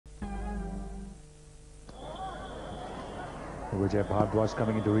Vijay Bhardwaj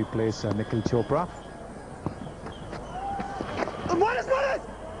coming in to replace Nikhil Chopra.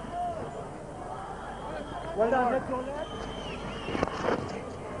 Well done.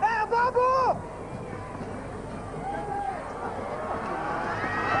 Hey, Babu!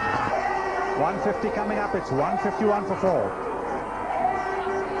 150 coming up. It's 151 for 4.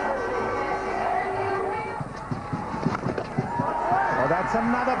 Oh, that's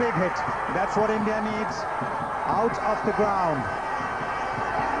another big hit. That's what India needs. Out of the ground.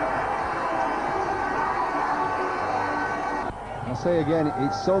 I'll say again,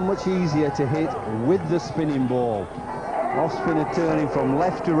 it's so much easier to hit with the spinning ball. Off spinner turning from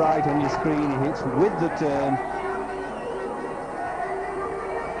left to right on your screen, he hits with the turn.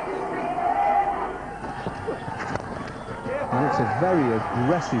 And it's a very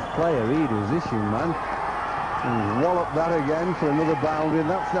aggressive player he does, this young man. And wallop that again for another boundary, and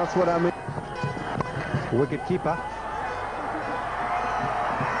that's what I mean. Wicket keeper.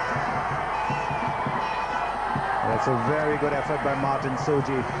 That's a very good effort by Martin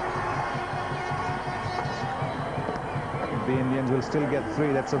Soji. The Indians will still get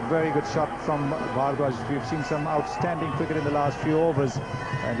 3. That's a very good shot from Bhardwaj. We've seen some outstanding cricket in the last few overs.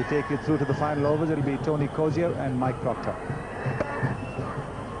 And to take you through to the final overs, it'll be Tony Cozier and Mike Proctor.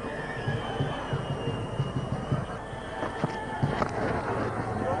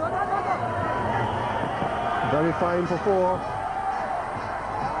 Very fine for 4.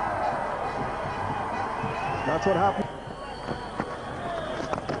 That's what happened.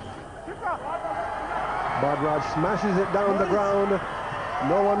 Bhardwaj smashes it down the ground.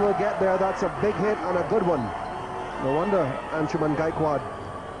 No one will get there. That's a big hit and a good one. No wonder Anshuman Gaikwad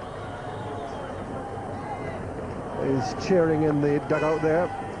is cheering in the dugout there.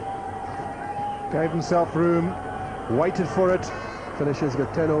 Gave himself room, waited for it. Finishes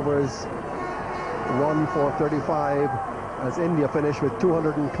with 10 overs, 1 for 35. As India finish with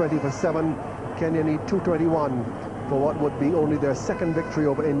 220 for 7. Kenya need 221 for what would be only their second victory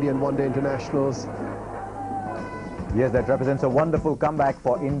over Indian one-day internationals. Yes, that represents a wonderful comeback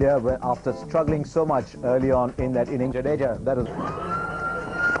for India after struggling so much early on in that innings. Jadeja, that is...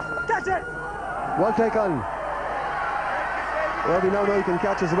 Catch it! Well taken. Well, we now know he can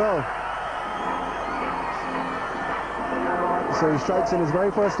catch as well. So he strikes in his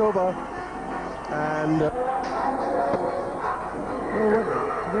very first over. And... well,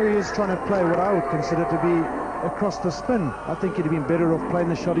 there he is trying to play what I would consider to be across the spin. I think he'd have been better off playing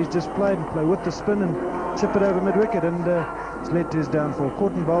the shot he's just played and play with the spin and chip it over mid-wicket, and it's led to his downfall.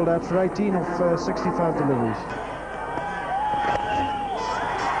 Caught and bowled out for 18 off 65 deliveries.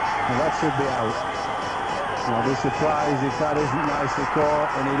 Well, that should be out. I'll be surprised if that isn't nicely caught,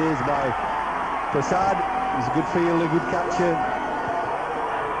 and it is by Prasad. He's a good fielder, good catcher.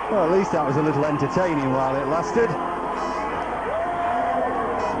 Well, at least that was a little entertaining while it lasted.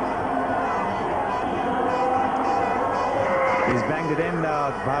 He's banged it in,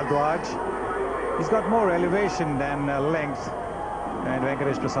 Bhardwaj. He's got more elevation than length. And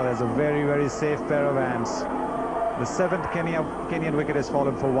Venkatesh Prasad has a very, very safe pair of hands. The 7th Kenyan wicket has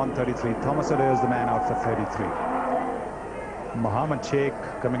fallen for 133. Thomas Odoyo is the man out for 33. Mohammad Sheikh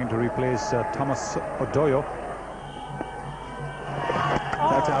coming in to replace Thomas Odoyo.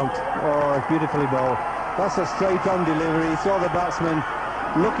 That's out. Oh, beautifully bowled. That's a straight-on delivery. He saw the batsman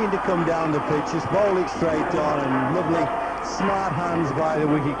looking to come down the pitch. Just bowled it straight on, and lovely, smart hands by the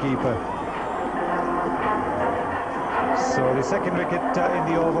wicketkeeper. So the second wicket in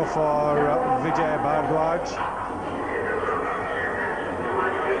the over for Vijay Bhardwaj.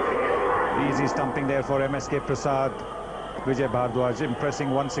 Easy stumping there for MSK Prasad. Vijay Bhardwaj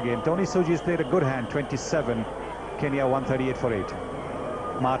impressing once again. Tony Soji has played a good hand, 27. Kenya 138 for 8.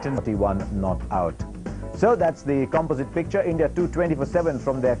 Martin 41 not out. So that's the composite picture. India 220 for 7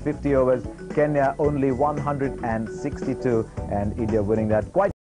 from their 50 overs. Kenya only 162, and India winning that quite